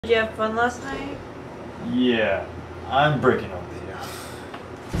you have fun last night? Yeah, I'm breaking up with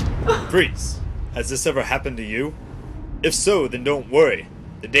you. Freeze! Has this ever happened to you? If so, then don't worry.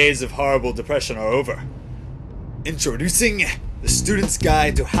 The days of horrible depression are over. Introducing the Student's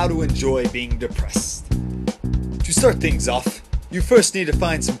Guide to How to Enjoy Being Depressed. To start things off, you first need to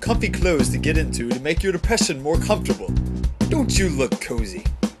find some comfy clothes to get into to make your depression more comfortable. Don't you look cozy?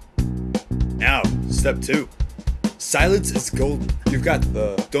 Now, step 2. Silence is golden. You've got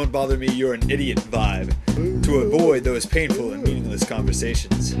the "don't bother me, you're an idiot" vibe to avoid those painful and meaningless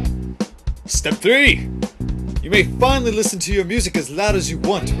conversations. Step 3. You may finally listen to your music as loud as you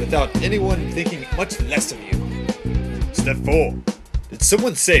want without anyone thinking much less of you. Step 4. Did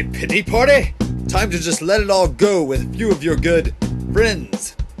someone say pity party? Time to just let it all go with a few of your good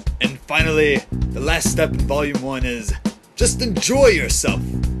friends. And finally, the last step in Volume 1 is just enjoy yourself.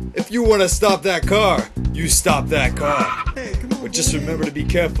 If you want to stop that car, you stop that car. But just remember to be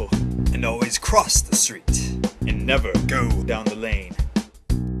careful and always cross the street and never go down the lane.